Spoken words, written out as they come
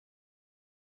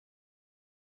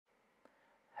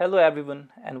Hello everyone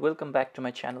and welcome back to my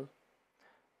channel.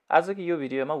 आजको यो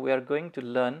भिडियोमा we are going to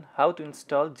learn how to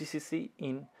install GCC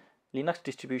in Linux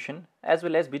distribution as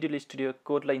well as Visual Studio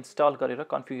Code लाई install गरेर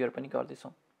configure पनि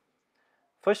गर्दैछौं.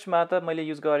 फर्स्टमा त मैले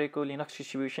युज गरेको Linux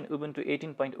distribution Ubuntu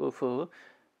 18.04 हो.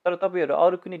 तर तपाईहरु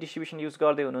अरु कुनै distribution युज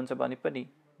गर्दै हुनुहुन्छ भने पनि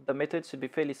the method should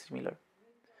be fairly similar.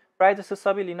 प्राय जसो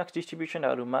सबै Linux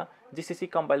distributionहरुमा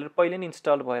GCC compiler पहिले नै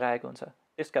install भएर आएको हुन्छ.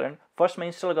 त्यसकारण फर्स्टमा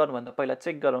इन्स्टल गर्नु भन्दा पहिला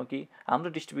चेक गरौँ कि हाम्रो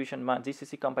डिस्ट्रिब्युसनमा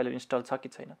GCC compiler इन्स्टल छ कि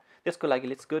छैन. त्यसको लागि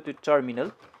लेट्स गो टु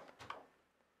टर्मिनल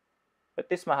र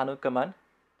त्यसमा हानु कमान्ड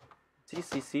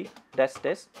GCC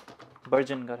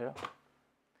 --version गरेर.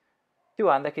 त्यो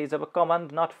हान्दाखेरि जब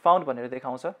कमान्ड नट फाउन्ड भनेर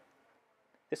देखाउँछ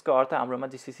त्यसको अर्थ हाम्रोमा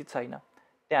GCC छैन.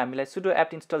 त्यहाँ हामीलाई sudo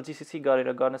apt install GCC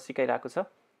गरेर गर्न सिकाइराको छ.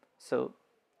 So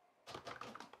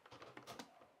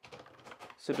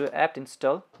sudo apt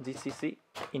install GCC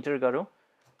enter गरौँ.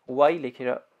 y लेखेर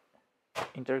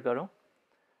इन्टर गरौँ.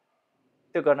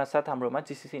 त्यो गर्न साथ हाम्रोमा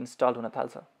GCC इन्स्टल हुन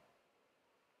थाल्छ.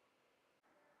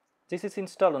 GCC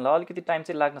इन्स्टल हुनलाई अलिकति टाइम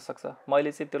चाहिँ लाग्न सक्छ.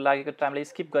 मैले चाहिँ त्यो लागेको टाइमलाई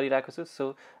स्किप गरिराखेको छु.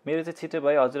 सो मेरो चाहिँ छिटो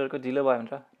भयो, हजुरहरुको ढिलो भयो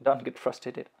भनेर डोन्ट गेट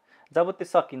फ्रस्ट्रेटेड. जब त्यो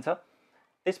सकिन्छ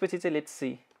त्यसपछि चाहिँ लेट्स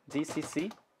सी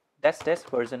GCC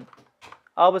 --version.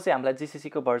 अब चाहिँ हामीलाई GCC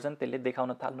को भर्जन त्यसले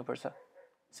देखाउन थाल्नु पर्छ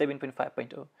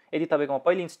 7.5.0. यदि तपाईकोमा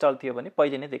पहिले इन्स्टल थियो भने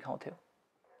पहिले नै देखाउँथ्यो.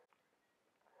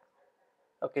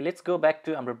 Okay, let's go back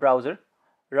to our browser.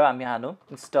 र हामी हानु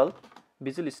install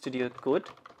Visual Studio Code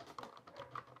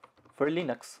for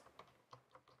Linux.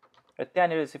 र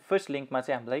त्यहाँनिर चाहिँ फर्स्ट लिंकमा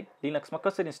चाहिँ हामीलाई लिनक्समा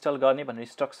कसरी इन्स्टल गर्ने भनेर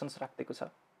इन्स्ट्रक्सन्स राखिएको छ.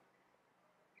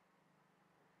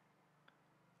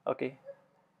 ओके,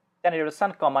 त्यहाँनिर एउटा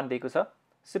सानो कमान्ड दिएको छ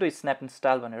sudo snap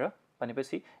install भनेर.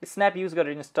 भनेपछि snap युज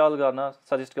गरेर इन्स्टल गर्न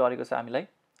सजेस्ट गरेको छ हामीलाई.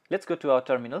 Let's go to our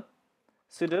terminal.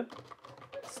 sudo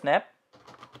snap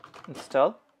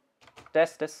install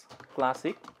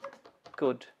classic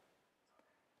code.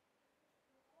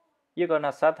 यो गर्न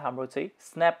साथ हाम्रो चाहिँ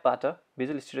स्न्यापबाट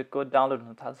Visual Studio Code डाउनलोड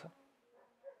हुन थाल्छ.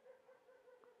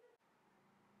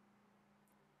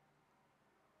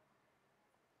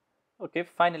 Okay,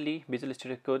 finally Visual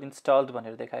Studio Code installed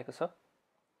भनेर देखाएको छ.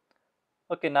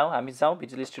 ओके, नाउ हामी जाउँ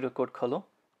Visual Studio Code खोलौँ.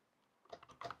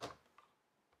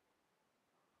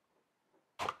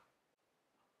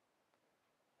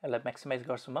 यसलाई म्याक्सिमाइज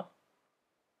गर्छु म.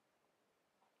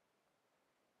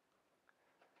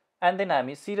 एन्ड देन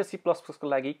हामी C र C++ को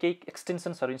लागि केही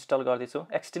एक्सटेन्सन्सहरु इन्स्टल गर्दैछौँ.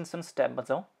 एक्सटेन्सन्स ट्याबमा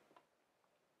जाउँ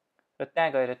र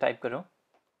त्यहाँ गएर टाइप गरौँ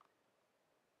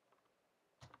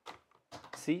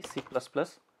C++.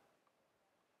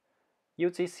 यो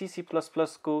चाहिँ C++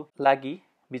 को लागि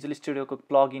Visual Studio को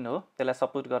प्लगइन हो. त्यसलाई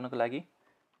सपोर्ट गर्नको लागि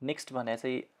नेक्स्ट भने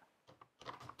चाहिँ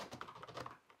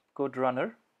कोड रनर,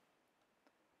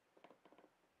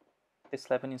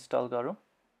 त्यसलाई पनि इन्स्टल गरौँ.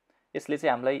 यसले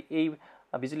चाहिँ हामीलाई यही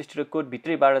Visual Studio Code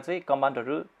भित्रैबाट चाहिँ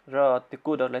कमान्डहरु र त्यो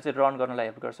कोडहरुलाई चाहिँ रन गर्नलाई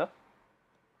हेल्प गर्छ.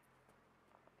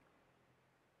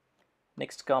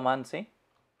 नेक्स्ट कमान्ड चाहिँ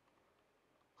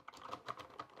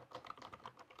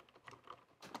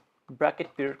ब्र्याकेट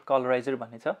पेयर कलराइजर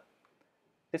भन्ने छ.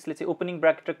 त्यसले चाहिँ ओपनिङ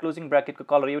ब्र्याकेट र क्लोजिङ ब्र्याकेटको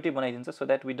कलर एउटै बनाइदिन्छ so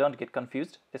that we don't get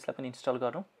confused. त्यसलाई पनि इन्स्टल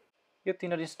गरौँ. यो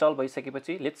तीनहरु इन्स्टल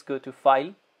भइसकेपछि let's go to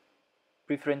file,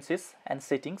 preferences and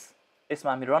settings.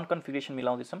 यसमा हामी रन कन्फिगरेसन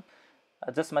मिलाउँदै छौं.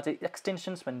 जसमा चाहिँ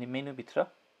एक्सटेन्सन्स भन्ने मेनु भित्र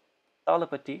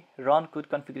तलपट्टि रन कोड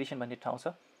कन्फिगरेसन भन्ने ठाउँ छ.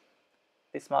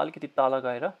 त्यसमा अलिकति तल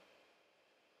गएर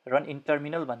रन इन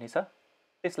टर्मिनल भन्ने छ.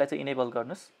 त्यसलाई चाहिँ इनेबल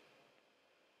गर्नुस्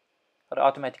र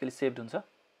अटोमेटिकली सेभड हुन्छ.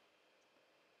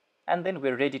 And then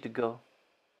we're ready to go.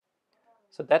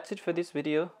 So that's it for this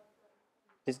video.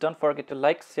 Please don't forget to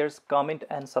like, share, comment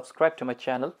and subscribe to my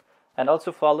channel, and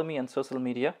also follow me on social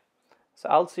media. So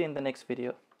I'll see you in the next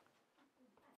video.